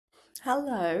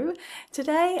Hello.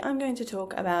 Today I'm going to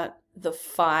talk about the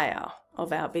fire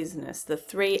of our business, the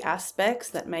three aspects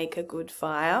that make a good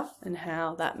fire, and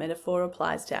how that metaphor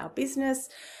applies to our business,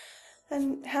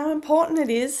 and how important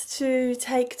it is to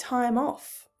take time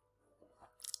off.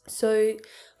 So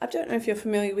I don't know if you're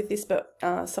familiar with this, but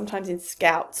sometimes in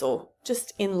scouts or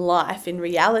just in life, in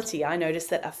reality, I notice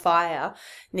that a fire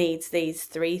needs these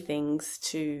three things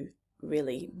to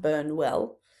really burn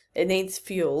well. It needs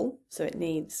fuel, so it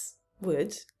needs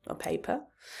wood or paper.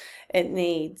 It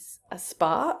needs a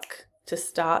spark to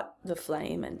start the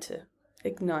flame and to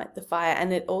ignite the fire,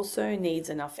 and it also needs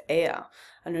enough air.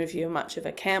 I don't know if you're much of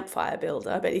a campfire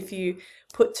builder, but if you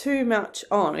put too much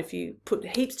on, if you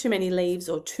put heaps too many leaves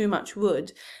or too much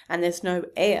wood and there's no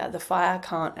air, the fire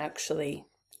can't actually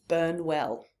burn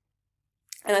well.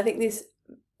 And I think this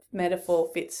metaphor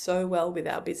fits so well with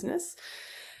our business,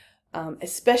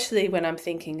 especially when I'm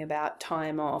thinking about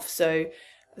time off. So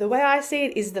the way I see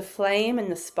it is the flame and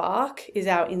the spark is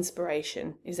our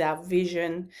inspiration, is our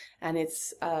vision, and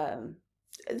it's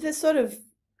the sort of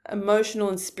emotional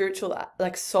and spiritual,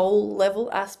 like soul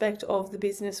level aspect of the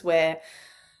business, where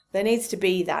there needs to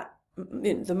be that,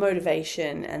 the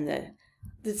motivation and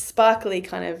the sparkly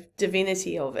kind of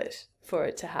divinity of it for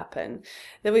it to happen.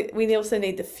 Then we also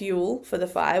need the fuel for the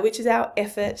fire, which is our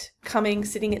effort,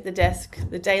 sitting at the desk,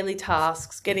 the daily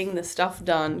tasks, getting the stuff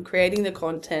done, creating the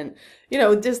content,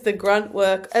 just the grunt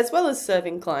work, as well as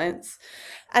serving clients.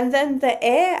 And then the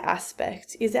air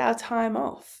aspect is our time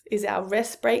off, is our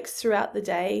rest breaks throughout the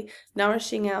day,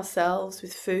 nourishing ourselves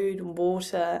with food and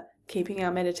water, keeping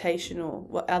our meditation or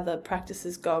what other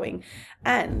practices going,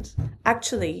 and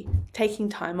actually taking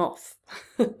time off.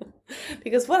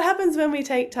 Because what happens when we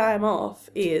take time off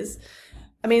is,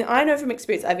 I know from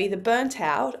experience, I've either burnt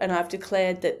out and I've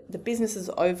declared that the business is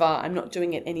over, I'm not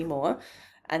doing it anymore.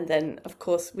 And then, of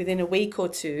course, within a week or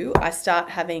two, I start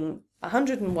having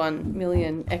 101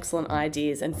 million excellent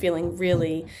ideas and feeling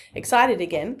really excited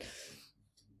again.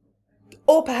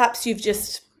 Or perhaps you've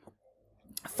just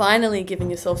finally given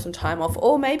yourself some time off,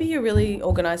 or maybe you're really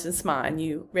organized and smart and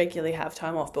you regularly have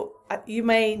time off. But you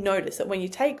may notice that when you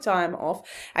take time off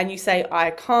and you say, I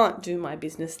can't do my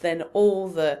business, then all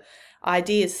the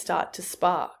ideas start to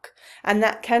spark. And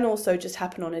that can also just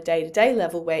happen on a day-to-day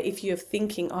level, where if you're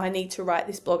thinking, I need to write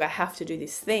this blog, I have to do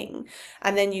this thing,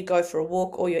 and then you go for a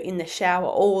walk or you're in the shower,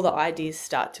 all the ideas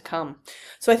start to come.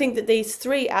 So I think that these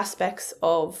three aspects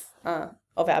of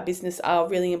our business are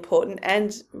really important,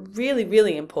 and really,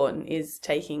 really important is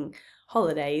taking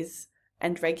holidays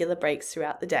and regular breaks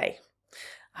throughout the day.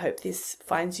 I hope this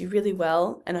finds you really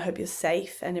well, and I hope you're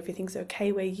safe and everything's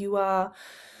okay where you are.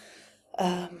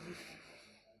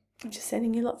 I'm just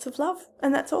sending you lots of love,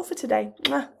 and that's all for today.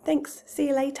 Thanks. See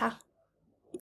you later.